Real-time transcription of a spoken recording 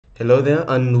Hello there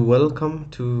and welcome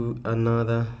to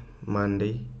another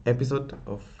Monday episode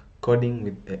of Coding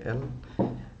with AL.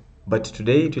 But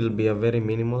today it will be a very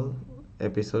minimal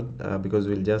episode because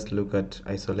we'll just look at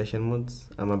isolation modes.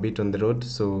 I'm a bit on the road,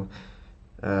 so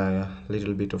a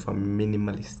little bit of a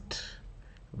minimalist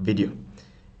video.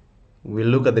 We'll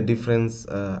look at the different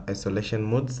isolation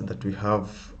modes that we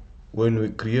have when we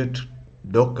create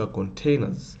Docker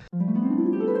containers.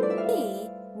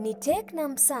 Ni Tech na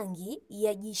Msangi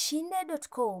ya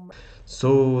jishinde.com.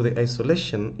 So the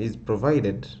isolation is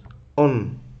provided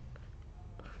on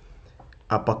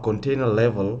upper container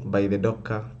level by the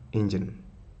Docker engine.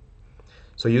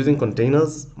 So using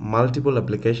containers, multiple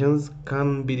applications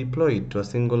can be deployed to a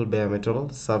single bare metal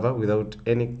server without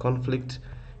any conflict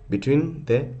between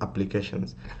the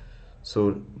applications.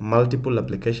 So multiple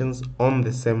applications on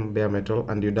the same bare metal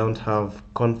and you don't have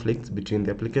conflicts between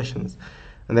the applications.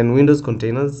 And then Windows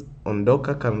containers on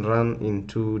Docker can run in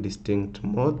two distinct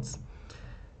modes.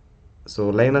 So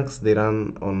Linux, they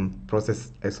run on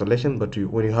process isolation, but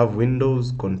when you have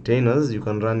Windows containers, you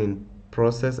can run in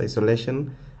process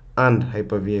isolation and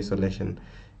Hyper-V isolation.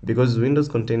 Because Windows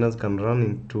containers can run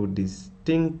in two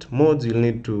distinct modes, you'll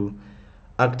need to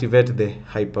activate the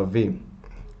Hyper-V.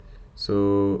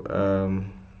 So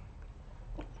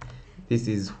this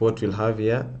is what we'll have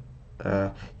here.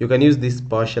 You can use this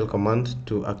PowerShell command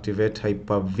to activate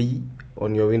Hyper-V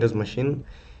on your Windows machine.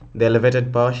 The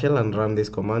elevated PowerShell and run this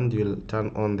command, you'll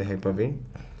turn on the Hyper-V.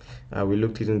 We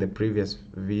looked at it in the previous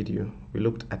video. We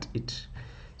looked at it.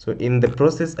 So in the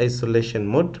process isolation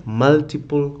mode,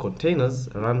 multiple containers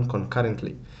run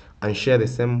concurrently and share the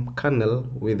same kernel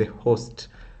with the host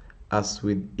as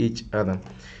with each other.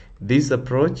 This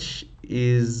approach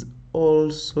is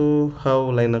also how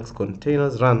Linux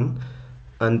containers run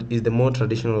and is the more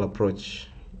traditional approach.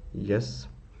 Yes.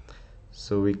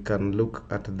 So we can look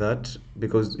at that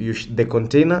because the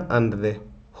container and the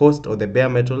host or the bare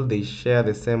metal, they share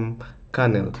the same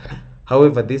kernel.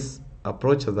 However, this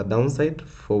approach has a downside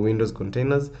for Windows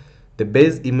containers. The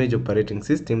base image operating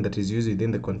system that is used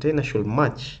within the container should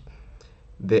match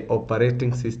the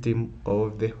operating system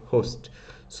of the host.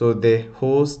 So the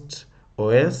host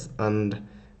OS and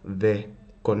the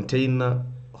container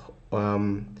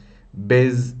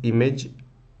base image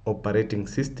operating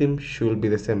system should be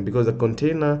the same, because a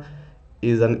container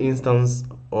is an instance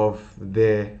of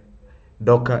the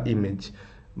Docker image,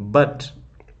 but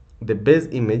the base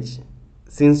image,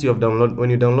 since you have when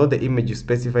you download the image, you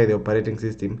specify the operating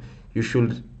system,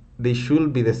 they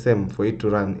should be the same for it to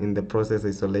run in the process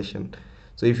isolation.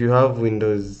 So if you have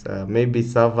Windows maybe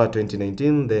Server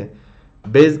 2019, the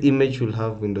base image will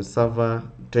have Windows Server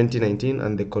 2019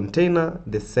 and the container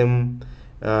the same.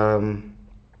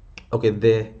 Okay,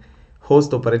 the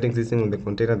host operating system and the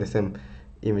container the same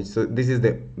image. So this is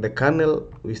the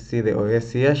kernel. We see the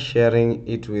OS here sharing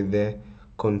it with the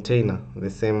container, the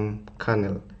same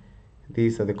kernel.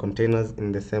 These are the containers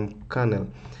in the same kernel.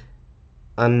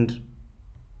 And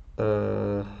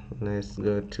let's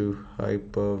go to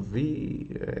Hyper-V.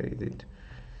 Where is it?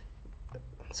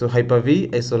 So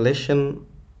Hyper-V isolation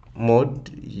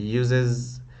mode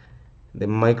uses the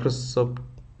Microsoft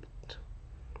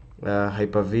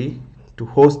Hyper-V to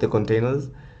host the containers,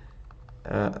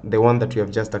 the one that we have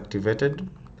just activated.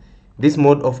 This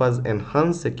mode offers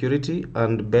enhanced security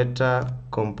and better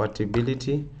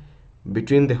compatibility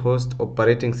between the host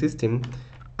operating system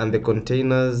and the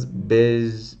container's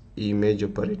base image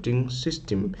operating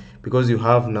system, because you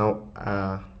have now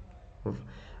a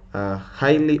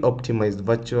highly optimized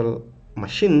virtual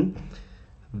machine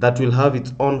that will have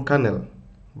its own kernel,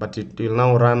 but it will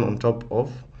now run on top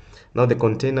of. Now the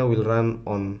container will run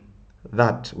on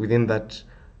that, within that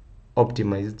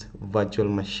optimized virtual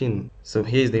machine. So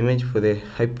here is the image for the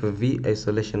Hyper-V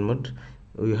isolation mode.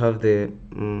 We have the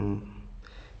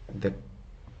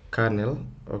kernel.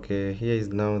 Okay, here is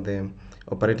now the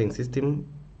operating system.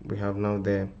 We have now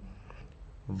the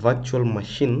virtual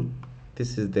machine.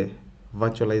 This is the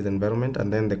virtualized environment,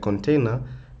 and then the container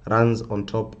runs on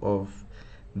top of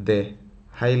the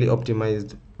highly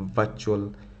optimized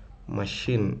virtual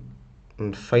machine.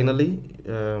 And finally,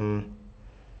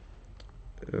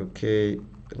 okay,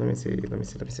 let me see.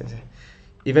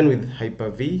 Even with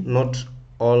Hyper-V, not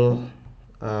all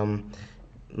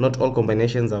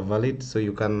combinations are valid, so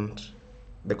you can't.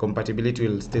 The compatibility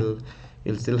will still.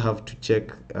 You'll still have to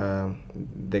check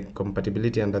the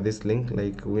compatibility under this link,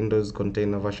 like Windows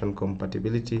container version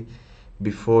compatibility,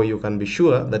 before you can be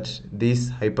sure that this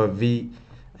Hyper-V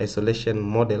isolation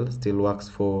model still works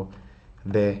for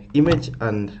the image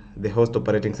and the host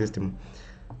operating system.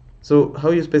 So how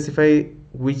you specify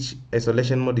which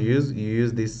isolation mode you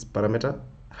use this parameter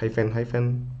hyphen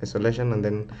hyphen isolation, and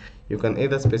then you can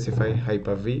either specify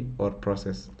Hyper-V or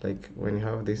process. Like when you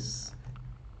have this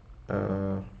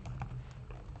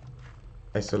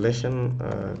isolation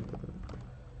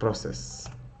process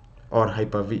or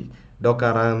Hyper-V,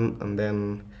 docker run, and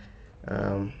then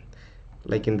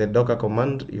like in the docker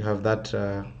command you have that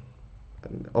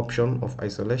option of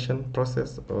isolation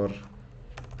process or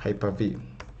Hyper-V.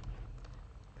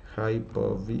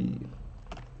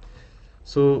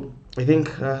 So I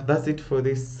think that's it for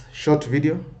this short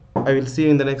video. I will see you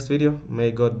in the next video.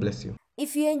 May God bless you.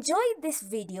 If you enjoyed this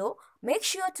video, make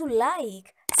sure to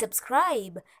like,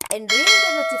 subscribe, and ring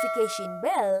the notification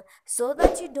bell so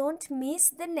that you don't miss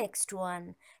the next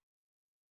one.